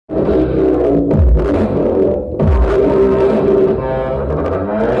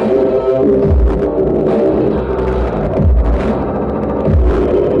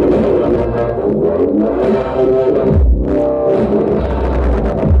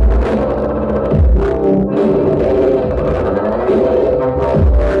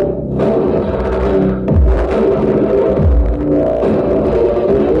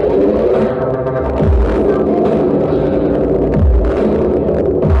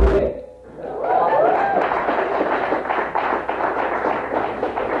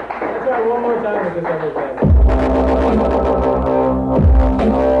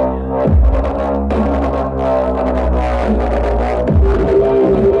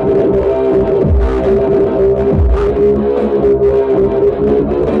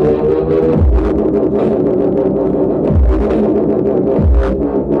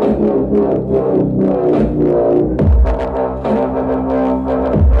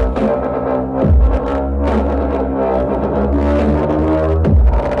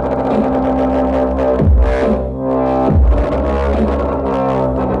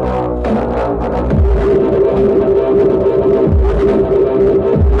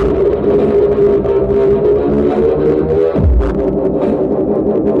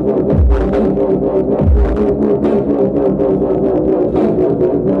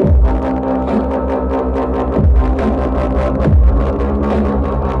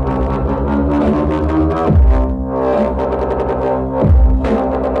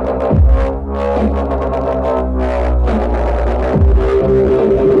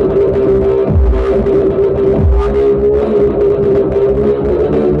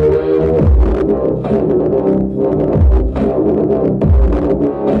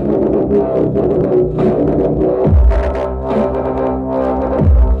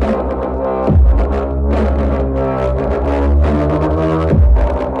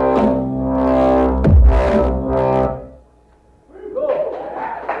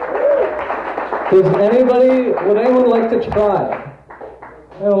Would anyone like to try?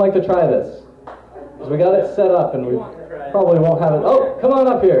 Anyone like to try this? Because we got it set up and we probably won't have it. Oh, come on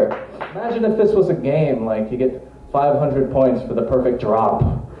up here. Imagine if this was a game, like you get 500 points for the perfect drop.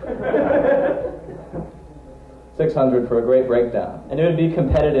 600 for a great breakdown. And it would be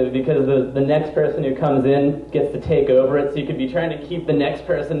competitive because the next person who comes in gets to take over it, so you could be trying to keep the next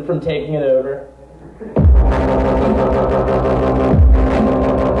person from taking it over.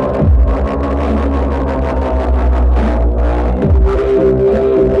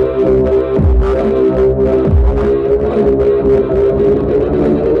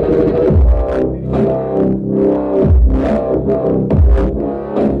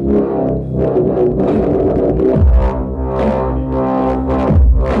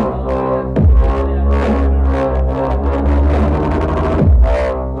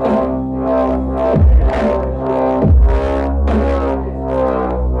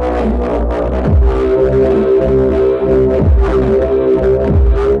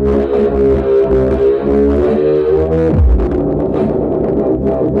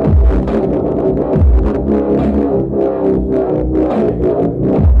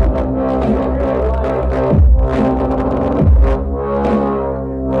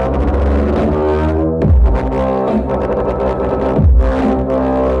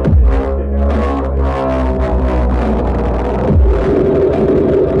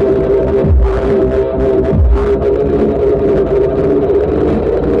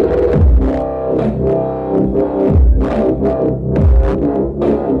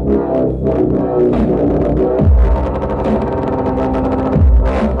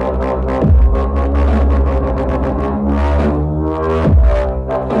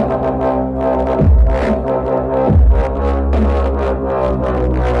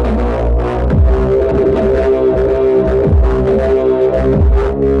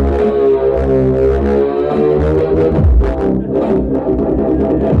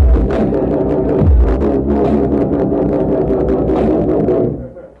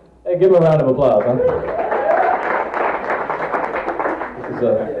 Give him a round of applause, huh? This is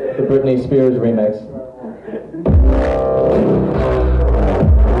the Britney Spears remix.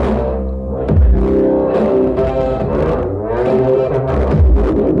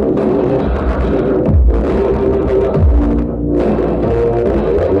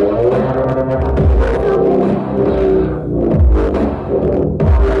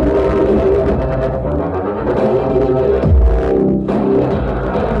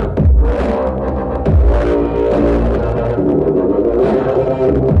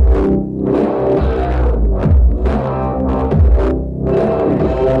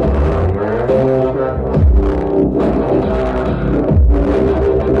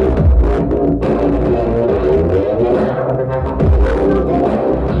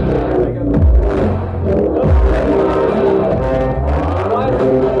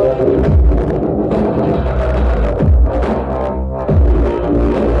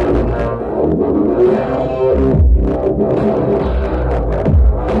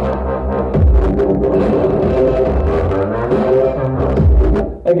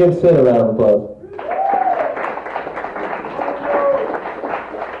 Give Sid a round of applause.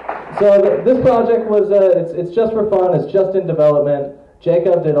 So this project was, it's just for fun, it's just in development.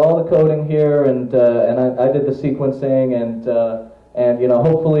 Jacob did all the coding here, and I did the sequencing, and you know,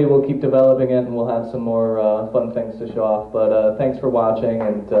 hopefully we'll keep developing it, and we'll have some more fun things to show off. But thanks for watching,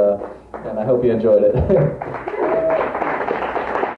 and I hope you enjoyed it.